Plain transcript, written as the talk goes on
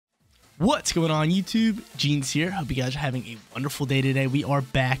What's going on YouTube? Jeans here. Hope you guys are having a wonderful day today. We are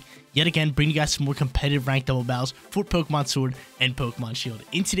back yet again bringing you guys some more competitive ranked double battles for Pokemon Sword and Pokemon Shield.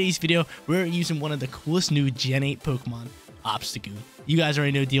 In today's video, we're using one of the coolest new Gen 8 Pokemon, Obstagoon. You guys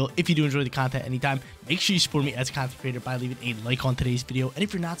already know the deal. If you do enjoy the content anytime, make sure you support me as a content creator by leaving a like on today's video. And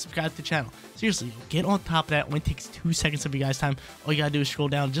if you're not subscribed to the channel, seriously, get on top of that. It only takes 2 seconds of your guys' time. All you gotta do is scroll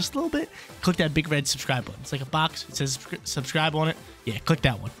down just a little bit, click that big red subscribe button. It's like a box. It says subscribe on it. Yeah, click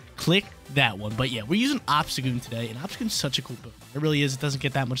that one. Click that one. But yeah, we're using Obstagoon today, and Obstagoon's such a cool Pokemon. It really is. It doesn't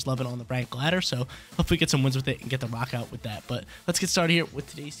get that much love on the rank ladder, so hopefully get some wins with it and get the rock out with that. But let's get started here with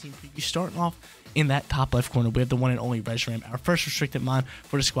today's team preview. Starting off in that top left corner, we have the one and only Reshiram, our first restricted mon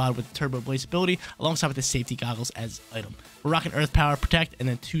for the squad with the Turbo Blaze ability, alongside with the safety goggles as item. We're rocking Earth Power, Protect, and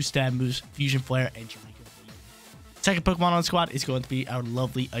then 2 stab moves, Fusion Flare, and Draco. Second Pokemon on the squad is going to be our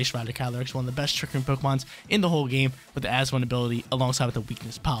lovely Ice Rider Calyrex, one of the best Trick Room Pokemons in the whole game, with the As One ability alongside with the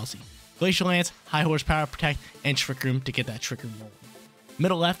Weakness Policy. Glacial Lance, High Horsepower, Protect, and Trick Room to get that Trick Room rolling.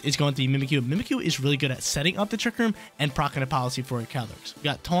 Middle left is going to be Mimikyu. Mimikyu is really good at setting up the Trick Room and proccing a policy for a Calyrex. We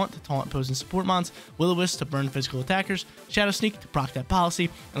got Taunt to taunt opposing support mons, Will-O-Wisp to burn physical attackers, Shadow Sneak to proc that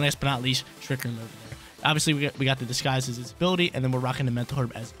policy, and last but not least, Trick Room over there. Obviously, we got the Disguise as its ability, and then we're rocking the Mental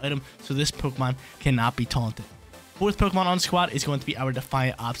Herb as item, so this Pokemon cannot be taunted. Fourth Pokemon on the squad is going to be our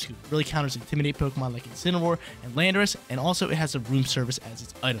Defiant Obstagoon. It really counters Intimidate Pokemon like Incineroar and Landorus, and also it has a Room Service as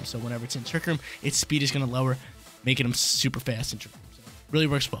its item. So whenever it's in Trick Room, its speed is going to lower, making them super fast in Trick Room. So really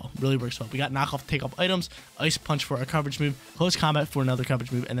works well. Really works well. We got Knockoff, Take Off items, Ice Punch for our coverage move, Close Combat for another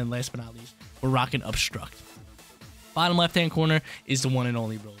coverage move, and then last but not least, we're rocking Obstruct. Bottom left-hand corner is the one and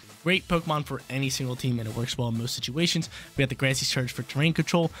only Roly. Great Pokemon for any single team, and it works well in most situations. We got the Grassy Surge for terrain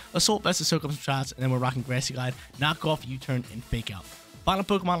control, Assault Vest to soak up some shots, and then we're rocking Grassy Glide, Knock Off, U-Turn, and Fake Out. Final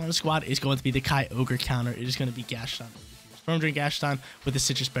Pokemon on the squad is going to be the Kyogre counter. It is going to be Gastrodon. Storm Drain Gastrodon with the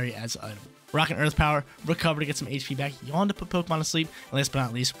Citrus Berry as item. We're rocking Earth Power, Recover to get some HP back, Yawn to put Pokemon to sleep, and last but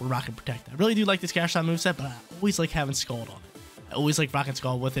not least, we're rocking Protect. I really do like this Gastrodon moveset, but I always like having Scald on it. I always like rocking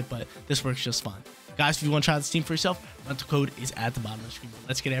Scald with it, but this works just fine. Guys, if you want to try this team for yourself, rental code is at the bottom of the screen.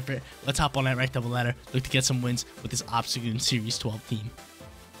 Let's get after it. Let's hop on that ranked double ladder. Look to get some wins with this Obstagoon Series 12 team.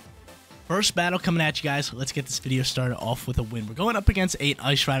 First battle coming at you guys. Let's get this video started off with a win. We're going up against an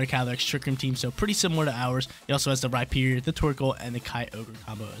Ice Rider Calyrex Trick Room team, so pretty similar to ours. He also has the Rhyperior, the Torkoal, and the Kyogre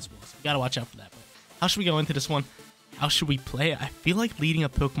combo as well. So we gotta watch out for that. But how should we go into this one? How should we play it? I feel like leading a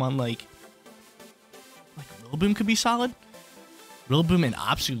Pokemon like Rillaboom could be solid. Rillaboom and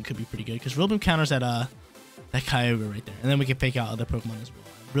Obstagoon could be pretty good because Rillaboom counters that Kyogre right there, and then we can fake out other Pokemon as well.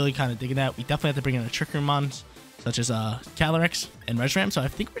 I'm really kind of digging that. We definitely have to bring in a Trick Room mons such as Calyrex and Reshiram, so I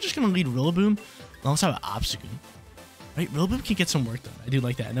think we're just gonna lead Rillaboom alongside with Obstagoon. Right, Rillaboom can get some work done. I do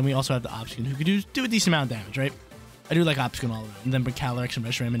like that, and then we also have the Obstagoon who can do a decent amount of damage. Right, I do like Obstagoon all around, and then bring Calyrex and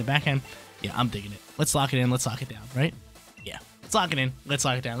Reshiram in the backhand. Yeah, I'm digging it. Let's lock it in. Let's lock it down. Right? Yeah, let's lock it in. Let's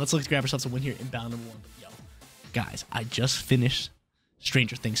lock it down. Let's look to grab ourselves a win here in battle number 1. But yo, guys, I just finished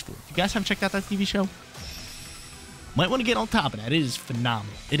Stranger Things 4. If you guys haven't checked out that TV show, might want to get on top of that. It is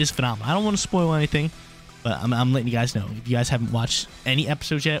phenomenal. It is phenomenal. I don't want to spoil anything, but I'm letting you guys know. If you guys haven't watched any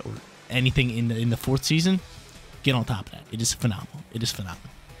episodes yet or anything in the 4th season, get on top of that. It is phenomenal. It is phenomenal.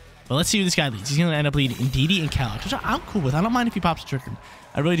 But let's see who this guy leads. He's going to end up leading Indeedee and Calyrex, which I'm cool with. I don't mind if he pops a Trick Room.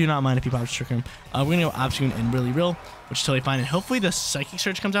 I really do not mind if he pops a Trick Room. We're going to go Obstagoon and Really Real, which is totally fine. And hopefully the Psychic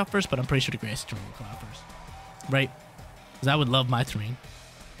Surge comes out first, but I'm pretty sure the Grassy Terrain will come out first. Right? Because I would love my terrain.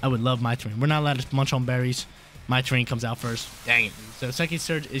 I would love my terrain. We're not allowed to munch on berries. My terrain comes out first. Dang it. So Psychic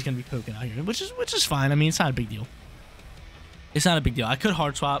Surge is going to be poking out here, which is fine. I mean, it's not a big deal. It's not a big deal. I could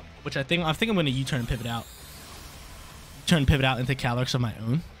hard swap, which I think I'm going to U-turn and pivot out. U-turn and pivot out into Calyrex on my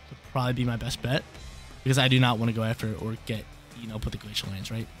own. Would probably be my best bet because I do not want to go after or get, put the Glacial Lance,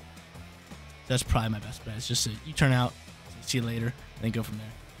 right? That's probably my best bet. It's just to U-turn out, see you later, and then go from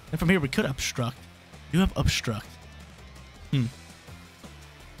there. And from here, we could Obstruct. We do have Obstruct.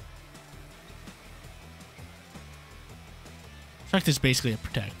 Obstruct is basically a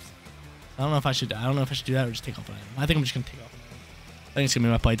Protect. I don't know if I should do that or just take off an item. I think I'm just gonna take off an item. I think it's gonna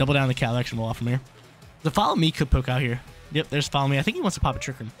be my play. Double down the Calyrex and roll off from here. The Follow Me could poke out here. Yep, there's Follow Me. I think he wants to pop a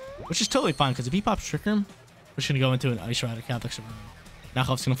Trick Room, which is totally fine because if he pops Trick Room, we're just gonna go into an Ice Rider Calyrex.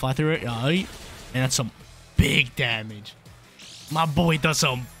 Knockoff's gonna fly through it. And that's some big damage. My boy does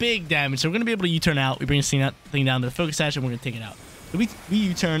some big damage. So we're gonna be able to U-turn out. We bring this thing down to the Focus Sash and we're gonna take it out. So we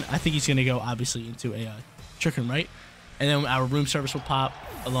U-turn. I think he's gonna go obviously into a Trick Room, right? And then our Room Service will pop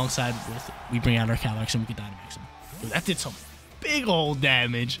alongside with, we bring out our Calyrex and we can Dynamax him. Dude, that did some big old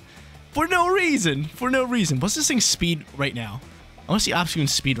damage for no reason. For no reason. What's this thing's speed right now? I want to see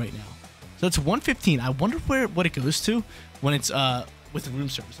Obstagoon's speed right now. So it's 115. I wonder what it goes to when it's with room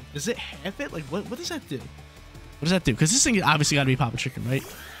service? Does it half it? Like, what does that do? What does that do? Because this thing obviously got to be popping Trick Room, right?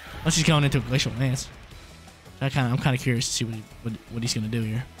 Unless he's going into a Glacial Lance. I'm kind of curious to see what he's gonna do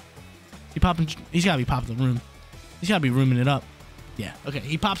here. He's gotta be popping the room. He's gotta be rooming it up. Yeah. Okay.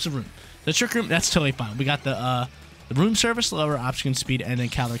 He pops the room. The Trick Room. That's totally fine. We got the room service, lower Obstagoon speed, and then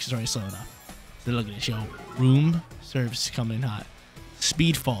Calyrex is already slow enough. So look at this, yo. Room service is coming in hot.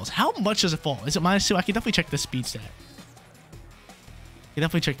 Speed falls. How much does it fall? Is it -2? I can definitely check the speed stat. I can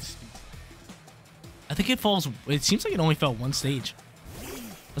definitely check the speed. I think it falls. It seems like it only fell one stage.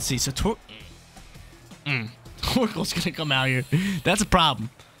 Let's see. So Torkoal's gonna come out here. That's a problem.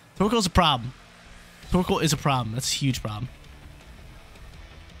 Torkoal's a problem. Torkoal is a problem. That's a huge problem.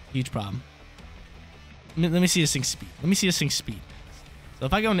 Huge problem. Let me see this thing's speed. Let me see this thing's speed. So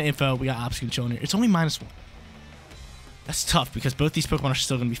if I go into info, we got Obstagoon showing here. It's only -1. That's tough because both these Pokemon are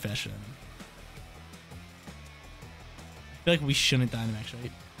still gonna be faster than them. I feel like we shouldn't Dynamax,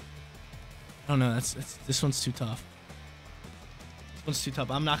 right? I don't know. This one's too tough. This one's too tough.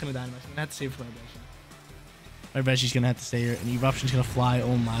 I'm not gonna Dynamax. I'm gonna have to save it for my Reggie. My Reggie's gonna have to stay here, and Eruption's gonna fly.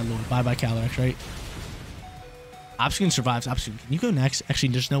 Oh my lord! Bye bye Calyrex, right? Obstagoon survives. Obstagoon, can you go next? Actually,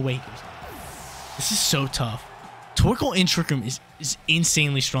 there's no way he goes next. This is so tough. Torkoal in Trick Room is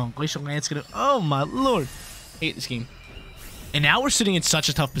insanely strong. Glacial Lance gonna. Oh my lord! I hate this game. And now we're sitting in such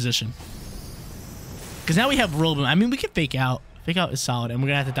a tough position. Because now we have Rillaboom. I mean, we can Fake Out. Fake Out is solid, and we're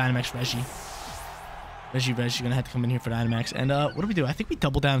gonna have to Dynamax Reggie. Reggie's gonna have to come in here for Dynamax. And what do we do? I think we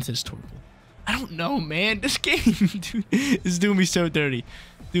double down into this Torkoal. I don't know, man. This game, dude, is doing me so dirty.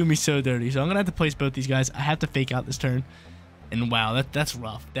 Doing me so dirty. So I'm gonna have to place both these guys. I have to Fake Out this turn. And wow, that's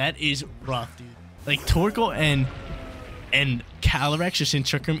rough. That is rough, dude. Like Torkoal and Calyrex just in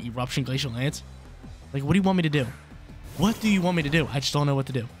Trick Room, Eruption, Glacial Lance. Like, what do you want me to do? What do you want me to do? I just don't know what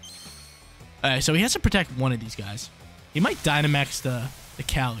to do. Alright, so he has to protect one of these guys. He might Dynamax the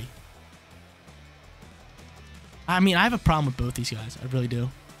Cali. I mean, I have a problem with both these guys. I really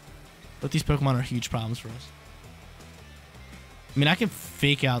do. But these Pokemon are huge problems for us. I mean, I can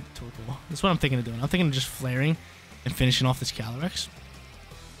Fake Out Torkoal. That's what I'm thinking of doing. I'm thinking of just flaring and finishing off this Calyrex.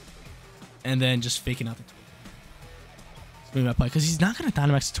 And then just faking out the Torkoal. That's maybe my play. Because he's not going to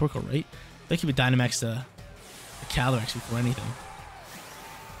Dynamax the Torkoal, right? I think he would Dynamax the Calyrex before anything.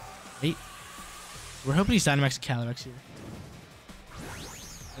 Right? We're hoping he's Dynamax the Calyrex here.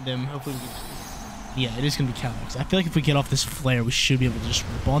 And then hopefully we can... Yeah, it is going to be Calyrex. I feel like if we get off this flare, we should be able to just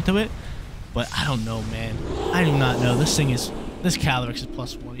rip onto it. But I don't know, man. I do not know. This Calyrex is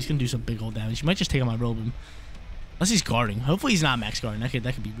 +1. He's going to do some big old damage. He might just take out my Rillaboom. Unless he's guarding. Hopefully he's not max guarding. That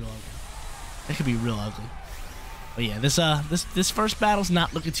could be real ugly. That could be real ugly. But yeah, this first battle's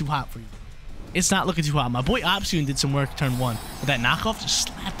not looking too hot for you. It's not looking too hot. My boy Obstagoon did some work turn 1. But that knockoff just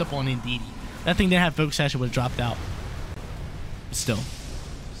slapped up on Indeedee. That thing didn't have Focus Sash, it would have dropped out. But still,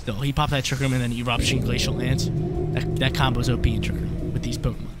 he popped that Trick Room and then Eruption, Glacial Lance. That combo's OP in Trick Room with these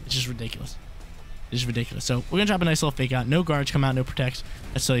Pokemon. It's just ridiculous. It's just ridiculous. So we're gonna drop a nice little Fake Out. No guards come out, no protects.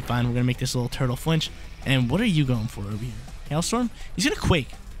 That's totally fine. We're gonna make this little turtle flinch. And what are you going for over here? Hailstorm? He's gonna Quake.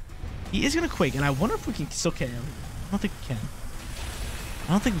 He is gonna Quake, and I wonder if we can still KO him. I don't think we can.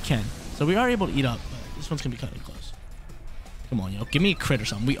 I don't think we can. So we are able to eat up, but this one's gonna be kind of close. Come on, yo, give me a crit or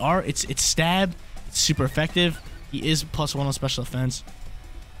something. It's stab. It's super effective. He is +1 on special defense.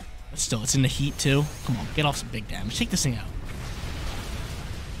 But still, it's in the heat too. Come on, get off some big damage. Take this thing out.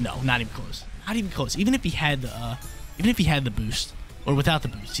 No, not even close. Not even close. Even if he had the boost, or without the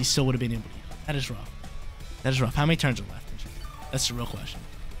boost, he still would have been able to eat up. That is rough. That is rough. How many turns are left? That's the real question.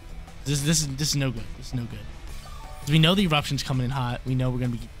 This is no good. This is no good. We know the Eruption's coming in hot. We know we're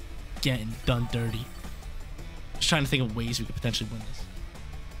gonna be getting done dirty. Just trying to think of ways we could potentially win this.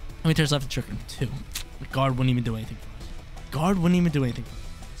 How many turns left to Trick Room? 2. Guard wouldn't even do anything for us. Guard wouldn't even do anything for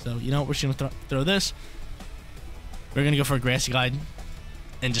us. So, you know what? We're just going to throw this. We're going to go for a Grassy Glide.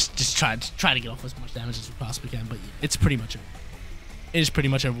 And just try to get off as much damage as we possibly can. But yeah, it's pretty much over. It is pretty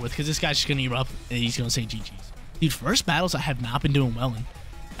much over with. Because this guy's just going to erupt. And he's going to say GG's. Dude, first battles I have not been doing well in.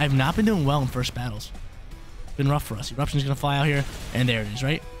 I have not been doing well in first battles. It's been rough for us. Eruption's going to fly out here. And there it is,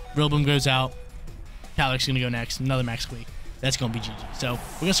 right? Rillaboom goes out. Calyrex is going to go next. Another Max Quake. That's going to be GG. So,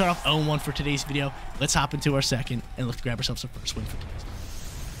 we're going to start off 0-1 for today's video. Let's hop into our second and look to grab ourselves our first win for today's video.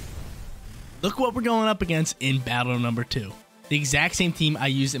 Look what we're going up against in battle number 2. The exact same team I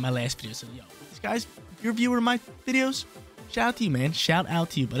used in my last video. So, yo, these guys, if you're a viewer of my videos, shout out to you, man. Shout out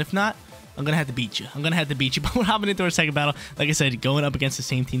to you. But if not, I'm going to have to beat you. But we're hopping into our second battle. Like I said, going up against the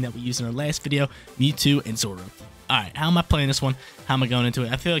same team that we used in our last video, Mewtwo and Zoro. Alright, how am I playing this one? How am I going into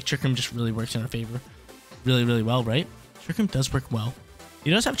it? I feel like Trick Room just really works in our favor. Really, really well, right? Trick Room does work well.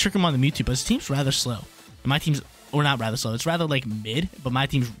 He does have Trick Room on the Mewtwo, but his team's rather slow. And my team's or not rather slow. It's rather like mid, but my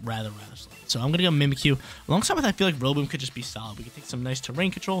team's rather slow. So I'm gonna go Mimikyu. Alongside with, I feel like Rillaboom could just be solid. We could take some nice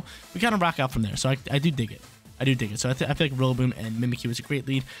terrain control. We kind of rock out from there. So I do dig it. I do dig it. So I feel like Rillaboom and Mimikyu is a great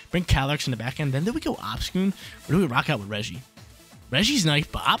lead. Bring Calyrex in the back end. Then do we go Obstagoon, or do we rock out with Reggie? Reggie's nice,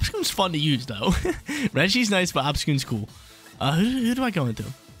 but Obstagoon's fun to use though. Reggie's nice, but Obstagoon's cool. Who do I go into?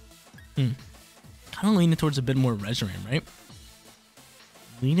 Kind of leaning towards a bit more Reshiram, right?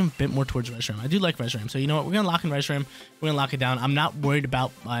 Leaning a bit more towards Reshiram. I do like Reshiram. So you know what? We're gonna lock in Reshiram. We're gonna lock it down. I'm not worried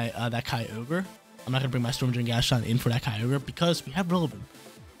about my that Kyogre. I'm not gonna bring my Storm Drain Gastrodon in for that Kyogre because we have Rillaboom.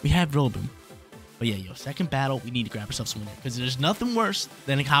 We have Rillaboom. But yeah, yo, second battle, we need to grab ourselves some winner because there's nothing worse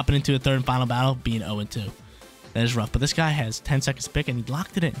than hopping into a third and final battle being 0-2. That is rough. But this guy has 10 seconds to pick and he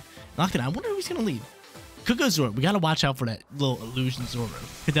locked it in. I wonder who he's gonna lead. Could go Zoro. We gotta watch out for that little illusion Zoro.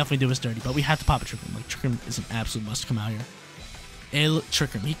 Could definitely do us dirty, but we have to pop a Trick Room. Like, Trick Room is an absolute must to come out here.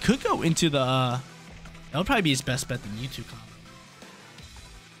 Trick Room. He could go into the that would probably be his best bet, the Mewtwo combo.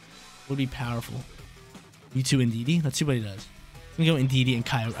 Would be powerful. Mewtwo and Indeedee. Let's see what he does. He's gonna go Indeedee and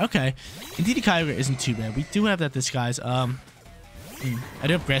Kyogre. Okay. Indeedee Kyogre isn't too bad. We do have that disguise. I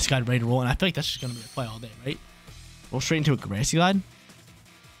do have Grassy Glide ready to roll, and I feel like that's just gonna be a play all day, right? Roll straight into a Grassy Glide.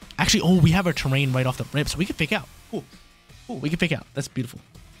 Actually, oh, we have our terrain right off the rip, so we can fake out. Cool. Cool, we can fake out. That's beautiful.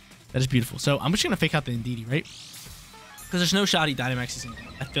 That is beautiful. So I'm just gonna fake out the Indeedee, right? Because there's no shot he Dynamaxes in.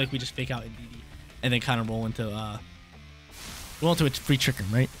 I feel like we just fake out Indeedee and then kind of roll into a free Trick Room,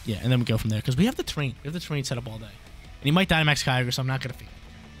 right? Yeah, and then we go from there because we have the terrain. We have the terrain set up all day, and he might Dynamax Kyogre, so I'm not gonna fake out.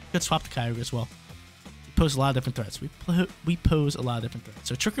 We could swap the Kyogre as well. We pose a lot of different threats. We pose a lot of different threats.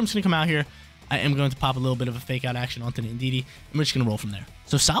 So Trick Room's gonna come out here. I am going to pop a little bit of a fake out action onto the Indeedee, and we're just going to roll from there.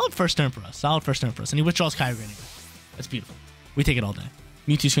 So solid first turn for us. Solid first turn for us. And he withdraws Kyogre anyway. That's beautiful. We take it all day.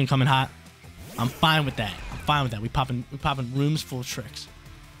 Mewtwo's going to come in hot. I'm fine with that. I'm fine with that. We popping rooms full of tricks.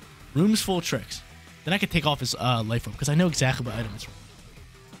 Rooms full of tricks. Then I can take off his life orb because I know exactly what item it's from.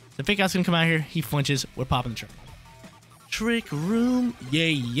 The fake out's going to come out here. He flinches. We're popping the trick. Trick Room. Yeah,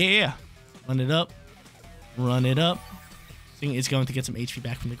 yeah. Run it up. Run it up. Thing is going to get some HP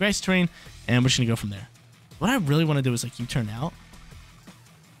back from the grass terrain, and we're just gonna go from there. What I really want to do is like U-turn out,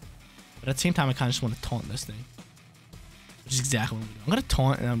 but at the same time I kind of just want to taunt this thing, which is exactly what I'm doing. I'm gonna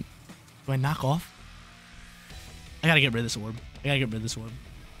taunt, and do I knock off? I gotta get rid of this orb.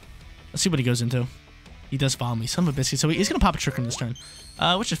 Let's see what he goes into. He does follow me, son of a biscuit. So he's gonna pop a Trick Room this turn,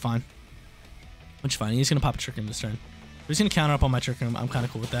 which is fine. He's gonna pop a Trick Room this turn. He's gonna counter up on my Trick Room. I'm kind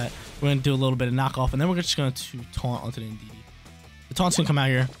of cool with that. We're gonna do a little bit of knockoff, and then we're just going to taunt onto the Indeedee. The taunt's gonna come out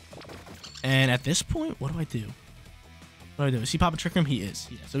here, and at this point, what do I do? Is he pop a Trick Room? He is.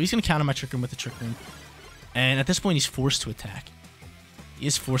 Yeah. So he's gonna counter my Trick Room with the Trick Room, and at this point, he's forced to attack. He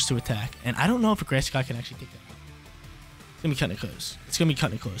is forced to attack, and I don't know if a Grassy Glide can actually take that. It's gonna be cutting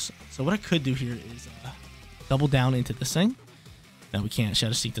it close. So what I could do here is double down into this thing. No, we can't.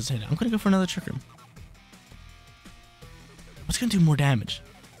 Shadow Sneak doesn't hit it. I'm gonna go for another Trick Room. What's gonna do more damage?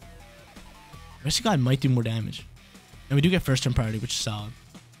 Grassy Glide might do more damage. And we do get first turn priority, which is solid.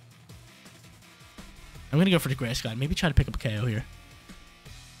 I'm gonna go for the Grassy Glide. Maybe try to pick up a KO here.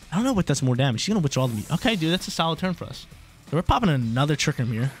 I don't know what does more damage. She's gonna withdraw the meat. Okay, dude, that's a solid turn for us. So we're popping another Trick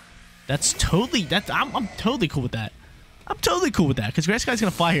Room here. That's totally I'm totally cool with that. I'm totally cool with that because Grassy Glide's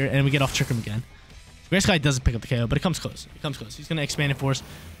gonna fly here and we get off Trick Room again. Grassy Glide doesn't pick up the KO, but it comes close. He's gonna expand it for us.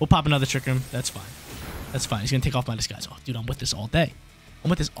 We'll pop another Trick Room. That's fine. He's gonna take off my disguise. Oh, dude, I'm with this all day.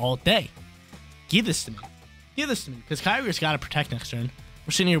 Give this to me. Because Kyogre's got to protect next turn.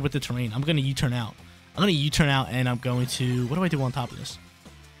 We're sitting here with the terrain. I'm going to U-turn out. And I'm going to... What do I do on top of this?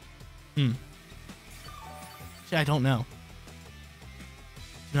 See, I don't know.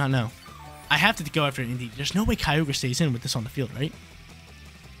 Do not know. I have to go after it indeed. There's no way Kyogre stays in with this on the field, right?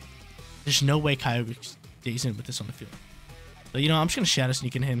 So, you know, I'm just going to Shadow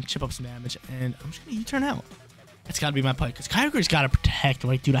Sneak in him, chip up some damage, and I'm just going to U-turn out. That's got to be my play, because Kyogre's got to protect,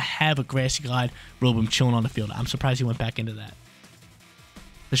 right? Dude, I have a Grassy Glide Rillaboom chilling on the field. I'm surprised he went back into that.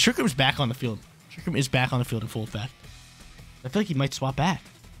 The Trick Room is back on the field. Trick Room is back on the field in full effect. I feel like he might swap back.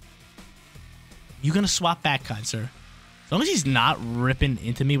 You going to swap back, kind sir? As long as he's not ripping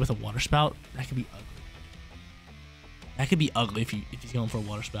into me with a Water Spout, that could be ugly. That could be ugly if he's going for a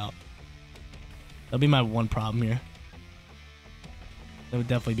Water Spout. That'll be my one problem here. That would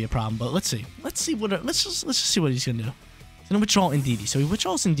definitely be a problem, but let's see. Let's just see what he's gonna do. He's gonna withdraw Indeedee. So he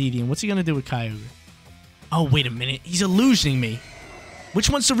withdraws Indeedee, and what's he gonna do with Kyogre? Oh, wait a minute. He's illusioning me. Which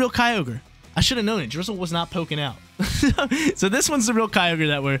one's the real Kyogre? I should have known it. Drizzle was not poking out. So this one's the real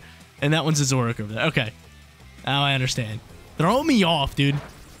Kyogre and that one's a Zoroark over there. Okay. Now I understand. Throwing me off, dude.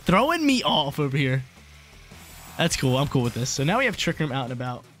 Throwing me off over here. That's cool. I'm cool with this. So now we have Trick Room out and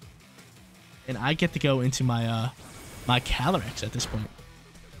about. and I get to go into my my Calyrex at this point.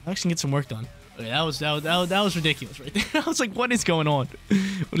 I actually get some work done. Okay, that was ridiculous right there. I was like, what is going on?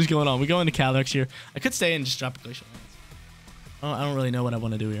 What is going on? We go into Calyrex here. I could stay and just drop a Glacial Lance. I don't really know what I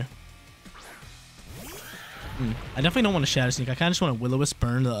want to do here. I definitely don't want to Shadow Sneak. I kind of just want to Will-O-Wisp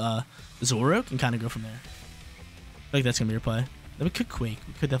burn the Zoroark and kind of go from there. I feel like that's going to be your play. Then we could Quake.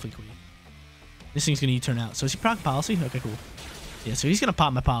 We could definitely Quake. This thing's going to U-turn out. So is he proc Policy? Okay, cool. Yeah, so he's going to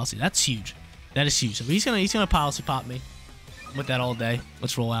pop my Policy. That's huge. That is huge. So he's gonna Policy pop me. I'm with that all day.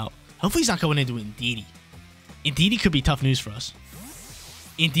 Let's roll out. Hopefully he's not going into Indeedee. Indeedee could be tough news for us.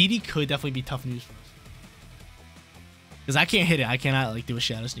 Indeedee could definitely be tough news for us. Because I can't hit it. I cannot like do a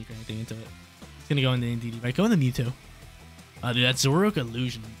Shadow Sneak or anything into it. It's gonna go into Indeedee, right? Go into Mewtwo. Dude, that Zoroark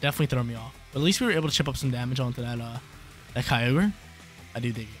illusion definitely threw me off. But at least we were able to chip up some damage onto that that Kyogre. I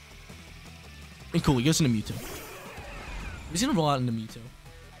do dig it. And cool, he goes into Mewtwo. He's gonna roll out into Mewtwo.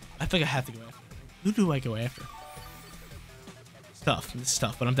 I think I have to go after. Who do I go after? It's tough. This is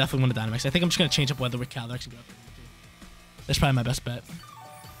tough, but I'm definitely going to Dynamax. I think I'm just going to change up weather with Calyrex and go after Mewtwo. That's probably my best bet.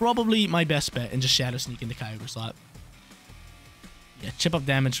 Probably my best bet, and just Shadow Sneak in the Kyogre slot. Yeah, chip up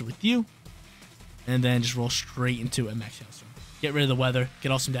damage with you, and then just roll straight into a Max Hailstorm. Get rid of the weather,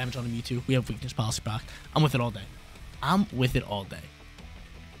 get off some damage on the Mewtwo. We have Weakness Policy proc. I'm with it all day. I'm with it all day.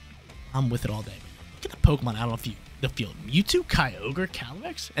 I'm with it all day. Look at the Pokemon out on the field. Mewtwo, Kyogre,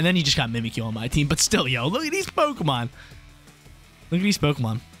 Calyrex, and then you just got Mimikyu on my team. But still, yo, look at these Pokemon. Look at these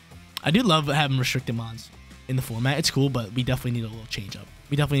Pokemon. I do love having restricted mons in the format. It's cool, but we definitely need a little change up.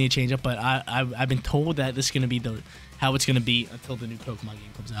 We definitely need a change up, but I've been told that this is going to be how it's going to be until the new Pokemon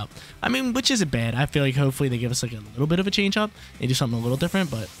game comes out. I mean, which isn't bad. I feel like hopefully they give us like a little bit of a change up. They do something a little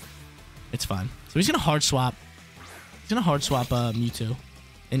different, but it's fine. So he's going to hard swap. He's going to hard swap Mewtwo.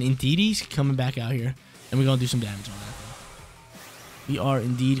 And Indeedee's coming back out here. And we're going to do some damage on that thing. We are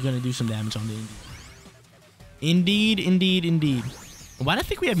indeed going to do some damage on the Indeedee. Indeed. Why do I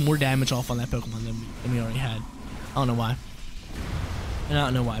think we had more damage off on that Pokemon than we already had? I don't know why. I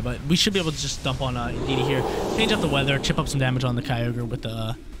don't know why, but we should be able to just dump on Indeedee here. Change up the weather, chip up some damage on the Kyogre with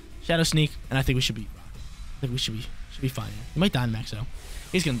the Shadow Sneak, and I think we should be should be fine here. He might Dynamax though.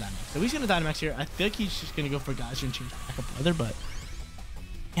 He's going to Dynamax. So he's going to Dynamax here. I think he's just going to go for Geyser and change back up weather, but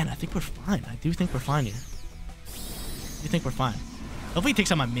man, I think we're fine. I do think we're fine here. I do think we're fine. Hopefully he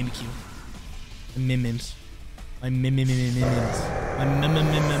takes out my Mimikyu. My Mimims. My Mimims. My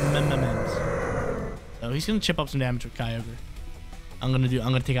Mimims. So he's gonna chip up some damage with Kyogre. I'm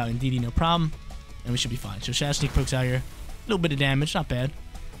gonna take out Indeedee, no problem. And we should be fine. So Shadow Sneak pokes out here. A little bit of damage, not bad.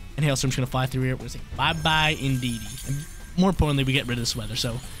 And Hailstorm's gonna fly through here. We're gonna say bye-bye Indeedee. And more importantly, we get rid of this weather.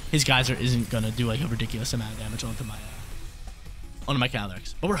 So his Geyser isn't gonna do like a ridiculous amount of damage onto my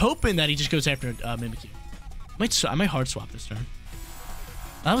Calyrex. But we're hoping that he just goes after Mimikyu. I might hard swap this turn.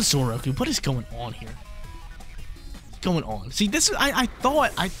 That was Zoroark. What is going on here? What's going on? See, this is I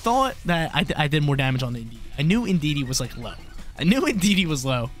thought that I did more damage on the Indeedee. I knew Indeedee was like low. I knew Indeedee was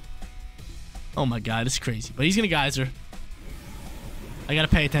low. Oh my god, it's crazy. But he's gonna Geyser. I gotta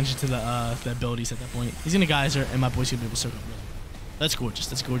pay attention to the abilities at that point. He's gonna Geyser, and my boy's gonna be able to circle. That's gorgeous.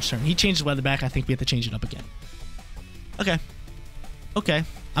 That's a gorgeous turn. He changed the weather back. I think we have to change it up again. Okay. Okay.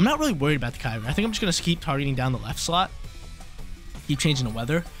 I'm not really worried about the Kyogre. I think I'm just going to keep targeting down the left slot. Keep changing the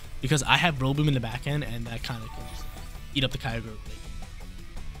weather. Because I have Rillaboom in the back end, and that kind of can just eat up the Kyogre.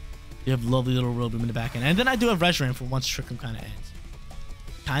 You have lovely little Rillaboom in the back end. And then I do have Reshiram for once Trick Room kind of ends.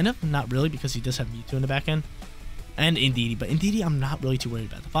 Kind of. Not really, because he does have Mewtwo in the back end. And Indeedee. But Indeedee, I'm not really too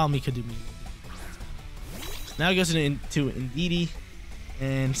worried about. The Follow Me could do me. Now he goes into Indeedee.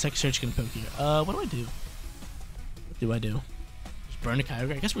 And Second Search going to poke here. What do I do? What do I do? Just burn the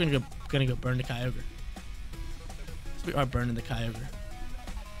Kyogre? I guess we're gonna go burn the Kyogre. We are burning the Kyogre.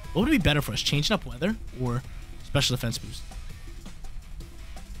 What would be better for us? Changing up weather or special defense boost?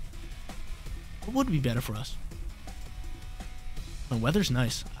 What would be better for us? The weather's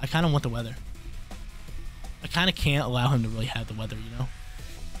nice. I kind of want the weather. I kind of can't allow him to really have the weather, you know?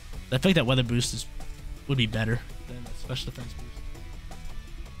 I feel like that weather boost would be better than a special defense boost.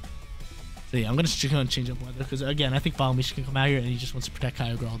 So yeah, I'm going to change up weather because, again, I think Follow Me can come out here and he just wants to protect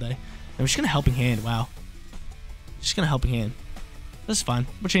Kyogre all day. And we're just going to Helping Hand. Wow. Just going to Helping Hand. That's fine.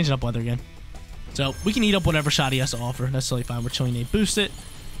 We're changing up weather again. So we can eat up whatever shot he has to offer. That's totally fine. We're chilling a boost it.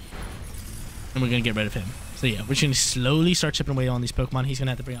 And we're going to get rid of him. So yeah, we're just going to slowly start chipping away on these Pokemon. He's going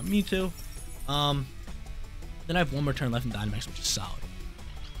to have to bring out Mewtwo. Then I have one more turn left in Dynamax, which is solid.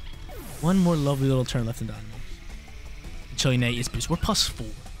 One more lovely little turn left in Dynamax. Chilling is boost. We're +4.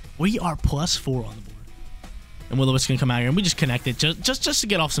 We are +4 on the board. And Will-O-Wisp can come out here and we just connect it just to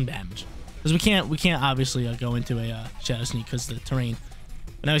get off some damage. Because we can't obviously go into a Shadow Sneak because the terrain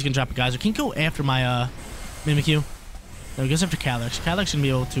But now he's going to drop a geyser. Can he go after my Mimikyu? No, he goes after Calyrex. Calyrex is going to be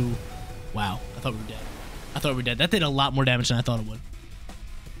able to... Wow. I thought we were dead. I thought we were dead. That did a lot more damage than I thought it would.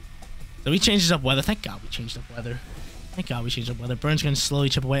 So he changes up weather. Thank God we changed up weather. Thank God we changed up weather. Burn's going to slowly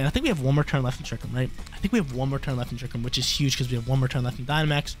chip away. And I think we have one more turn left in Trick Room, right? I think we have one more turn left in Trick Room, which is huge because we have one more turn left in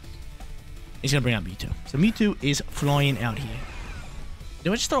Dynamax. He's going to bring out Mewtwo. So Mewtwo is flying out here.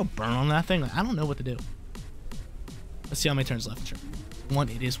 Do I just throw a burn on that thing? Like, I don't know what to do. Let's see how many turns left in Trick Room. One,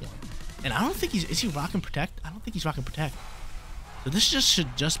 it is one. And I don't think he's... Is he rocking Protect? I don't think he's rocking Protect. So this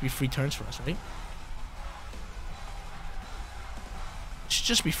should just be free turns for us, right? It should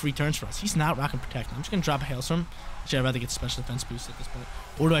just be free turns for us. He's not rocking Protect. I'm just going to drop a Hailstorm. Actually, I'd rather get Special Defense boost at this point.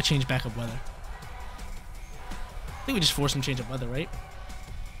 Or do I change back up weather? I think we just force him to change up weather, right?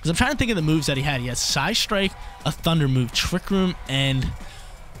 Because I'm trying to think of the moves that he had. He has Psy Strike, a Thunder move, Trick Room, and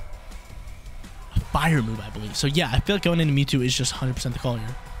a Fire move, I believe. So yeah, I feel like going into Mewtwo is just 100% the call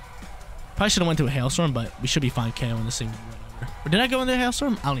here. Probably should have went to a Hailstorm, but we should be fine KOing this thing right over. Or did I go into a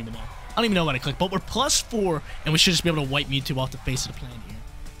Hailstorm? I don't even know. I don't even know what I clicked, but we're +4, and we should just be able to wipe Mewtwo off the face of the planet here.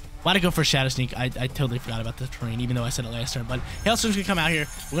 Why'd I go for a Shadow Sneak? I totally forgot about the terrain, even though I said it last turn. But Hailstorm's gonna come out here.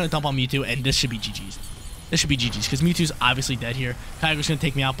 We're gonna dump on Mewtwo, and this should be GG's. This should be GG's, because Mewtwo's obviously dead here. Kyogre's gonna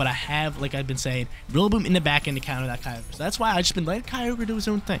take me out, but I have, like I've been saying, Rillaboom in the back end to counter that Kyogre. So that's why I've just been letting Kyogre do his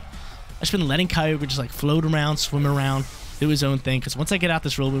own thing. I've just been letting Kyogre just like float around, swim around, do his own thing. Because once I get out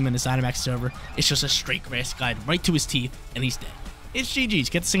this Rillaboom and his Dynamax is over, it's just a straight grass glide right to his teeth, and he's dead. It's GG's.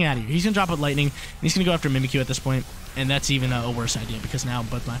 Get this thing out of here. He's going to drop with Lightning, and he's going to go after Mimikyu at this point, and that's even a worse idea because now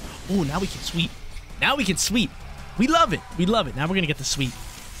both my... Oh, now we can sweep. Now we can sweep. We love it. We love it. Now we're going to get the sweep.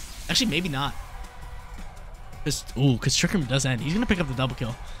 Actually, maybe not. Because Trick Room does end. He's going to pick up the double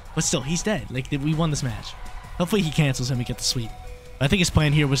kill. But still, he's dead. Like, we won this match. Hopefully he cancels and we get the sweep. But I think his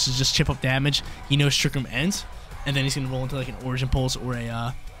plan here was to just chip up damage. He knows Trick Room ends, and then he's going to roll into like an Origin Pulse or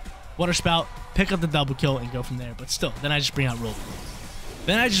a Water Spout, pick up the double kill, and go from there. But still, then I just bring out Rillaboom.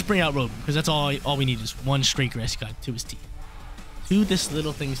 Because that's all we need is one straight grass guide to his teeth. To this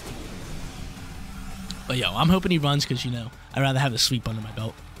little thing's teeth. But yo, I'm hoping he runs because, you know, I'd rather have the sweep under my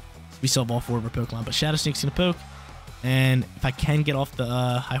belt. We still have all 4 of our Pokemon, but Shadow Sneak's going to poke. And if I can get off the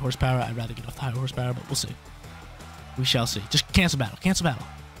high horsepower, I'd rather get off the high horsepower, but we'll see. We shall see. Just cancel battle. Cancel battle.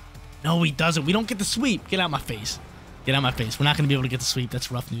 No, he doesn't. We don't get the sweep. Get out of my face. Get out of my face. We're not going to be able to get the sweep.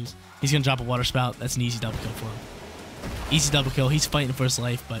 That's rough news. He's going to drop a Water Spout. That's an easy double kill for him. Easy double kill. He's fighting for his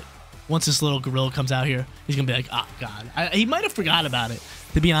life, but once this little gorilla comes out here, he's going to be like, oh, God. He might have forgot about it,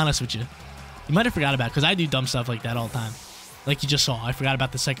 to be honest with you. He might have forgot about it, because I do dumb stuff like that all the time. Like you just saw, I forgot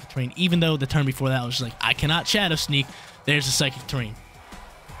about the Psychic Terrain, even though the turn before that I was just like, I cannot Shadow Sneak. There's a Psychic Terrain.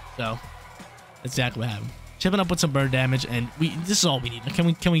 So, that's exactly what happened. Chipping up with some bird damage, and this is all we need.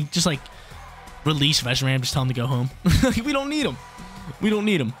 Can we just, like, release Reshiram, just tell him to go home? We don't need him. We don't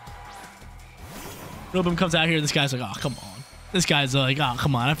need him. Rillaboom comes out here, this guy's like, oh, come on. This guy's like, oh,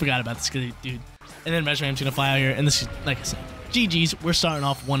 come on, I forgot about this dude. And then Reshiram's gonna fly out here, and this is, like I said, GG's, we're starting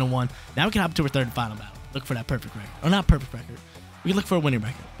off 1-1. Now we can hop to our third and final battle. Look for that perfect record. Or not perfect record. We can look for a winning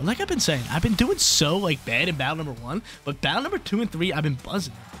record. But like I've been saying, I've been doing so, like, bad in battle number 1, but battle number 2 and 3, I've been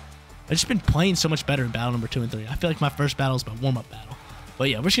buzzing. I've just been playing so much better in battle number 2 and 3. I feel like my first battle is my warm-up battle. But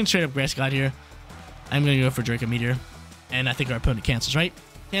yeah, we're just gonna straight up Grass God here. I'm gonna go for Draco Meteor. And I think our opponent cancels, right?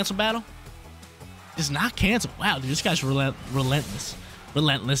 Cancel battle? Does not cancel. Wow, dude, this guy's relentless.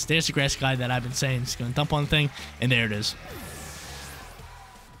 Relentless. There's the Grass God that I've been saying. He's gonna dump on the thing, and there it is.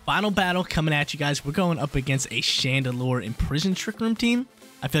 Final battle coming at you guys. We're going up against a Chandelure Imprisoned Trick Room team.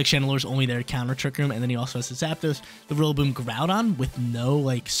 I feel like Chandelure's only there to counter Trick Room, and then he also has the Zapdos, the Rillaboom, Groudon with no,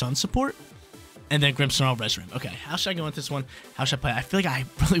 like, Sun support, and then Grimmsnarl, Reshiram. Okay, how should I go with this one? How should I play? I feel like I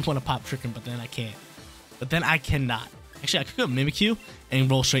really want to pop Trick Room, but then I can't. But then I cannot. Actually, I could go Mimikyu and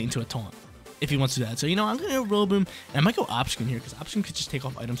roll straight into a Taunt if he wants to do that. So, you know, I'm going to go Rillaboom, and I might go Obstagoon here, because Obstagoon could just take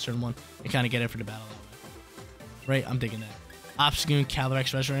off items turn 1 and kind of get it for the battle that way. Right? I'm digging that. Obstagoon,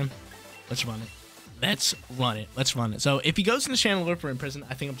 Calyrex, Reshiram. Let's run it. Let's run it. Let's run it. So if he goes into Chandelure for Imprison,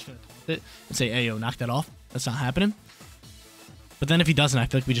 I think I'm just going to taunt it and say, hey, yo, knock that off. That's not happening. But then if he doesn't, I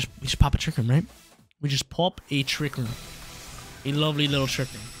feel like we just pop a Trick Room, right? We just pop a Trick Room. A lovely little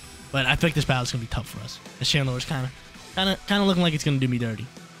Trick Room. But I feel like this battle is going to be tough for us. The Chandelure's kind of looking like it's going to do me dirty.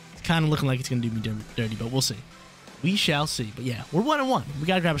 It's kind of looking like it's going to do me dirty, but we'll see. We shall see. But yeah, we're 1-1. We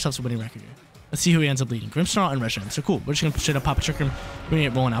got to grab ourselves a winning record here. Let's see who he ends up leading. Grimmsnarl and Reshiram. So cool. We're just going to straight up pop a Trick Room. We're going to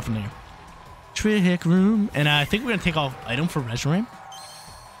get rolling out from there. Trick Room. And I think we're going to take off item for Reshiram.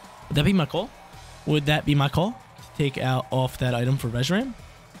 Would that be my call? Would that be my call? To take out off that item for Reshiram?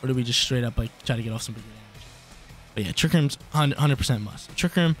 Or do we just straight up, like, try to get off some bigger damage? But yeah, Trick Room's 100% must.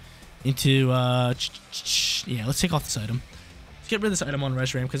 Trick Room into, yeah, let's take off this item. get rid of this item on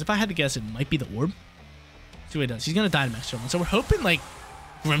Reshiram, because if I had to guess, it might be the orb. See what he does. He's going to Dynamax Turtle. So we're hoping, like,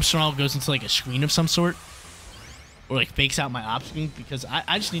 Grimmsnarl goes into, like, a screen of some sort. Or, like, fakes out my Obstagoon, because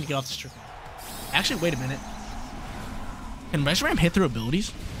I just need to get off this trick. Actually, wait a minute. Can Reshiram hit through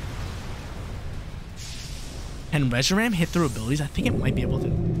abilities? Can Reshiram hit through abilities? I think it might be able to.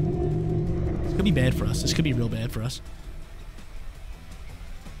 This could be bad for us. This could be real bad for us.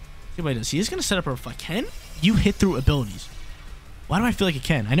 See what he does. He is going to set up a reflect. Can you hit through abilities? Why do I feel like it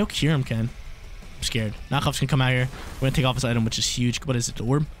can? I know Kyurem can. I'm scared. Knockoff's going to come out here. We're going to take off this item, which is huge. What is it? The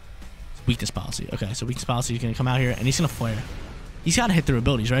orb? It's weakness policy. Okay, so weakness policy is going to come out here, and he's going to flare. He's got to hit through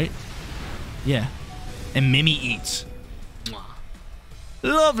abilities, right? Yeah. And Mimi eats.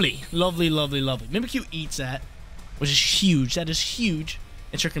 Lovely. Lovely, lovely, lovely. Mimikyu eats that, which is huge. That is huge.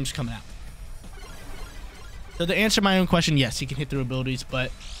 And Trickroom's coming out. So to answer my own question, yes, he can hit through abilities,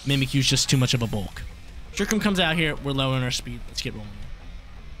 but Mimikyu's just too much of a bulk. Trickroom comes out here. We're lowering our speed. Let's get rolling here.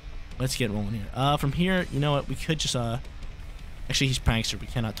 Let's get rolling here. From here, you know what? We could just, Actually, he's Prankster. We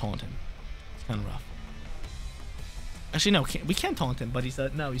cannot taunt him. It's kind of rough. Actually, no. We can taunt him, but he's,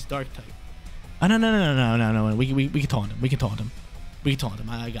 no, he's Dark type. Oh, no. We can taunt him. We can taunt him. We can taunt him.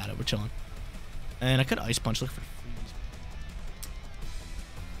 I got it. We're chilling. And I could Ice Punch. Look for freeze.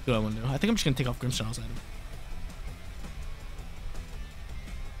 What do I want to do? I think I'm just going to take off Grimmsnarl's item.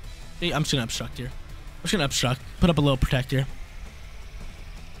 See, I'm just going to obstruct here. I'm just going to obstruct. Put up a little protect here.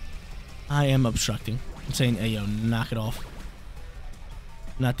 I am obstructing. I'm saying, hey, yo, knock it off.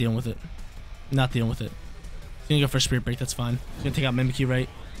 Not dealing with it. Not dealing with it. He's going to go for a Spirit Break. That's fine. He's going to take out Mimikyu, right?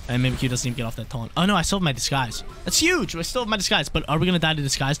 And Mimikyu doesn't even get off that taunt. Oh, no, I still have my Disguise. That's huge. I still have my Disguise. But are we going to die to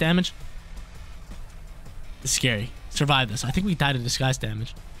Disguise damage? It's scary. Survive this. I think we died to Disguise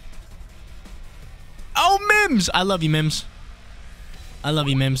damage. Oh, Mims! I love you, Mims. I love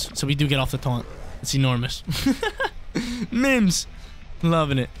you, Mims. So we do get off the taunt. It's enormous. Mims.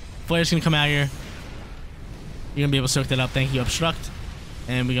 Loving it. Flare's going to come out here. You're going to be able to soak that up. Thank you, Obstruct.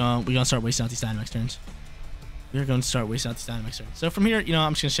 And we're gonna start wasting out these Dynamax turns. We're going to start wasting out these Dynamax turns. So from here, you know,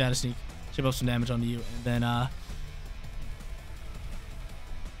 I'm just going to Shadow Sneak. Chip up some damage onto you. And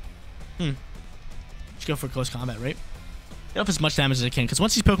then, just go for close combat, right? Get off as much damage as I can. Because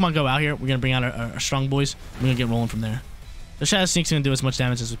once these Pokemon go out here, we're going to bring out our strong boys. We're going to get rolling from there. So Shadow Sneak's going to do as much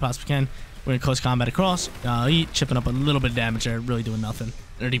damage as we possibly can. We're in close combat across. Chipping up a little bit of damage there. Really doing nothing.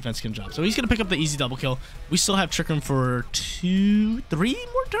 And our defense can drop. So he's going to pick up the easy double kill. We still have Trick Room for 3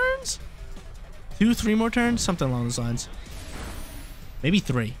 more turns? 3 more turns? Something along those lines. Maybe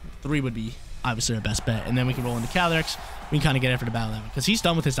 3. 3 would be obviously our best bet. And then we can roll into Calyrex. We can kind of get after the battle level. Because he's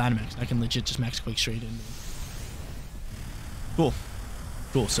done with his Dynamax. I can legit just Max Quake straight in. Cool.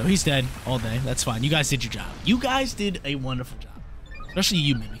 Cool. So he's dead all day. That's fine. You guys did your job. You guys did a wonderful job. Especially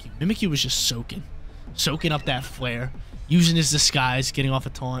you, Mimikyu. Mimikyu was just soaking. Soaking up that flare. Using his Disguise. Getting off a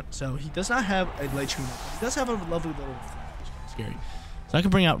taunt. So he does not have a light screen. He does have a lovely little flare, which is kind of scary. So I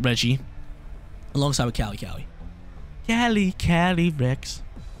can bring out Reggie. Alongside with Calyrex.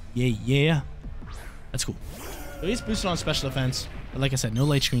 Yeah. That's cool. So he's boosted on special defense. But like I said, no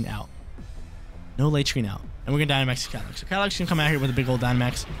light screen out. No light screen out. And we're going to Dynamax Calyrex. So Calyrex can come out here with a big old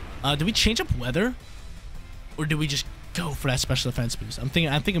Dynamax. Do we change up weather? Or do we just go for that special defense boost? I'm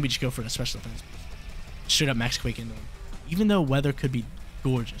thinking we just go for that special defense boost. Straight up Max Quake into him. Even though weather could be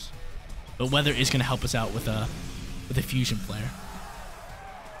gorgeous. But weather is going to help us out with a fusion flare.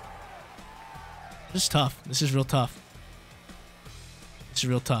 This is tough. This is real tough. This is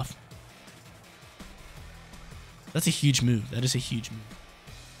real tough. That's a huge move. That is a huge move.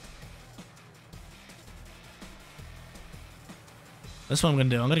 That's what I'm going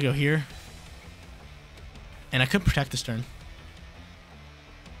to do. I'm going to go here. And I could protect this turn.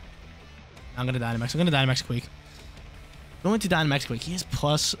 I'm going to Dynamax. I'm going to Dynamax Quake. Going to Dynamax Quake. He has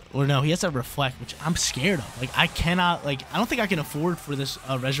plus, or no, he has that Reflect, which I'm scared of. Like, I cannot, like, I don't think I can afford for this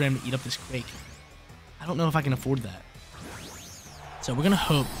Reshiram to eat up this Quake. I don't know if I can afford that. So we're going to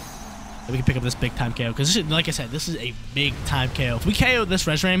hope that we can pick up this big time KO. Because, like I said, this is a big time KO. If we KO this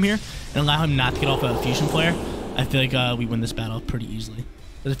Reshiram here and allow him not to get off a Fusion Flare, I feel like we win this battle pretty easily.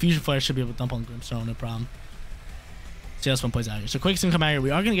 But the Fusion Flare should be able to dump on Grimmsnarl, no problem. See how this one plays out here. So Quake's going to come out here.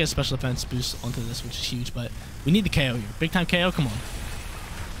 We are going to get a special defense boost onto this, which is huge. But we need the KO here. Big time KO. Come on.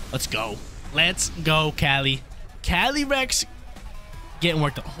 Let's go. Let's go, Cali. Calyrex getting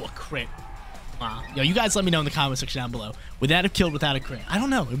worked up. Oh, a crit. Wow. Yo, you guys let me know in the comment section down below. Would that have killed without a crit? I don't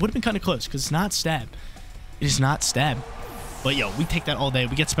know. It would have been kind of close because it's not stab. It is not stab. But, yo, we take that all day.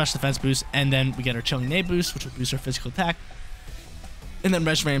 We get special defense boost, and then we get our Chilling Nade boost, which will boost our physical attack. And then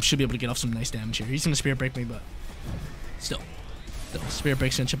Reshiram should be able to get off some nice damage here. He's going to Spirit Break me, but still. Still, Spirit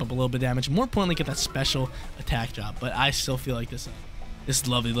Break's gonna chip up a little bit of damage. More importantly, get that special attack drop. But I still feel like this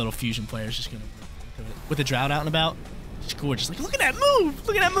lovely little fusion player is just gonna rip into it. With the drought out and about, it's gorgeous. Like, look at that move!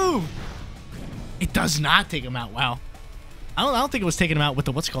 Look at that move! It does not take him out. Wow. I don't think it was taking him out with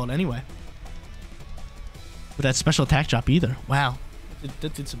the what's called anyway. With that special attack drop either. Wow.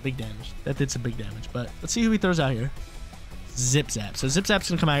 That did some big damage. That did some big damage. But let's see who he throws out here. Zip Zap. So Zip Zap's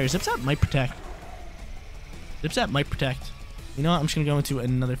gonna come out here. Zip Zap might protect. Zip Zap might protect. You know what? I'm just gonna go into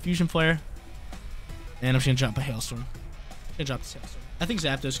another fusion flare. And I'm just gonna drop a hailstorm. I'm gonna drop this hailstorm. I think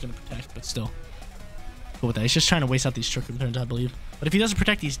Zapdos is gonna protect, but still. Go with that. He's just trying to waste out these Trick Room turns, I believe. But if he doesn't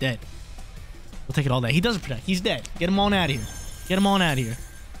protect, he's dead. We'll take it all day. He doesn't protect. He's dead. Get him on out of here. Get him on out of here.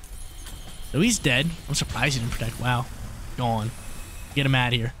 So he's dead. I'm surprised he didn't protect. Wow. Gone. Get him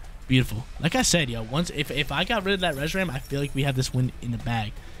out of here. Beautiful. Like I said, yo, if I got rid of that Resram, I feel like we have this win in the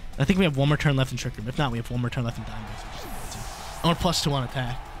bag. I think we have one more turn left in Trick Room. If not, we have one more turn left in Diamond. And we're +2 on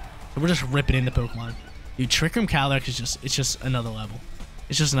attack. So we're just ripping into Pokemon. Dude, Trick Room Calyrex is it's just another level.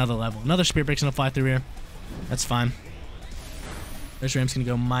 It's just another level. Another Spirit Break's gonna fly through here. That's fine. Resram's gonna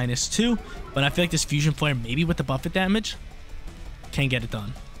go -2, but I feel like this Fusion Flare, maybe with the Buffet damage, can get it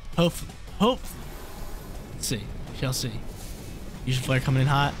done. Hopefully. Hopefully. Let's see. Shall see. Fusion Flare coming in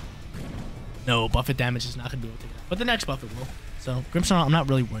hot. No, Buffet damage is not gonna be able to take it out. But the next Buffet will. So, Grimmsnarl, I'm not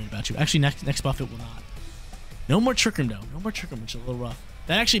really worried about you. Actually, next Buffet will not. No more Trick Room, though. No more Trick Room, which is a little rough.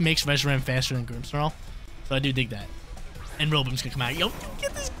 That actually makes Resram faster than Grimmsnarl. So I do dig that. And Rillaboom's gonna come out. Yo,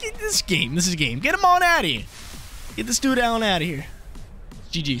 get this game. This is a game. Get him on out of here. Get this dude out of here.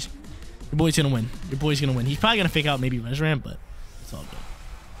 GG's. Your boy's gonna win. Your boy's gonna win. He's probably gonna fake out maybe Resram, but it's all good.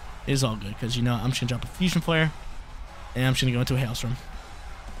 It is all good, because, you know, I'm just gonna drop a Fusion Flare. And I'm just gonna go into a Hailstorm.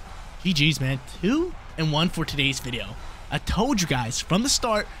 GG's, man. 2-1 for today's video. I told you guys from the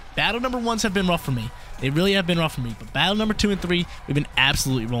start, battle number 1s have been rough for me. They really have been rough for me. But battle number 2 and 3, we've been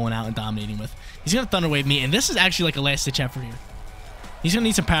absolutely rolling out and dominating with. He's gonna Thunder Wave me, and this is actually like a last-ditch effort here. He's gonna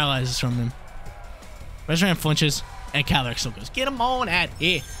need some paralyzers from him. Resram flinches, and Calyrex still goes. Get him on out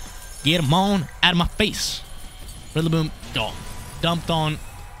here. Get him on out of my face. Rillaboom, gone. Dumped on,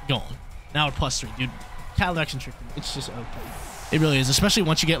 gone. Now we're +3, dude. Calyrex and Trick Room, it's just OP. It really is, especially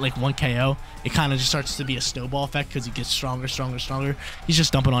once you get like 1 KO, it kind of just starts to be a snowball effect because he gets stronger, stronger, stronger. He's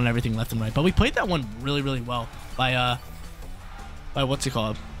just dumping on everything left and right. But we played that one really, really well by what's it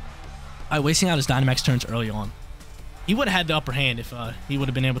called? By wasting out his Dynamax turns early on. He would have had the upper hand if he would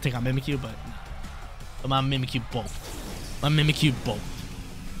have been able to take out Mimikyu, but nah. But my Mimikyu bulked. My Mimikyu bulked.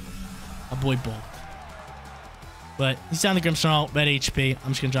 My boy bulked. But he's down to Grimmsnarl, red HP.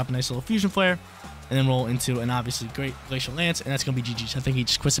 I'm just gonna drop a nice little Fusion Flare. And then roll into an obviously great Glacial Lance, and that's going to be GG's. I think he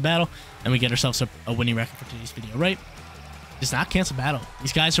just quits the battle, and we get ourselves a winning record for today's video, right? Does not cancel battle.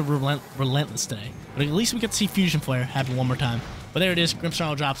 These guys are relentless today. But at least we get to see Fusion Flare happen one more time. But there it is.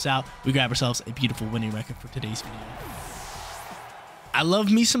 Grimmsnarl drops out. We grab ourselves a beautiful winning record for today's video. I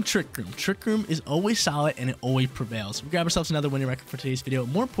love me some Trick Room. Trick Room is always solid, and it always prevails. We grab ourselves another winning record for today's video.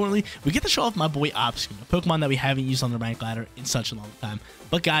 More importantly, we get to show off my boy Obstagoon, a Pokemon that we haven't used on the rank ladder in such a long time.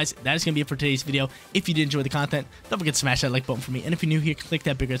 But guys, that is going to be it for today's video. If you did enjoy the content, don't forget to smash that like button for me. And if you're new here, click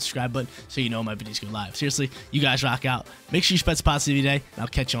that big red subscribe button so you know my videos go live. Seriously, you guys rock out. Make sure you spread some positivity today, and I'll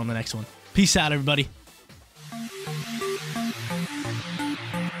catch you on the next one. Peace out, everybody.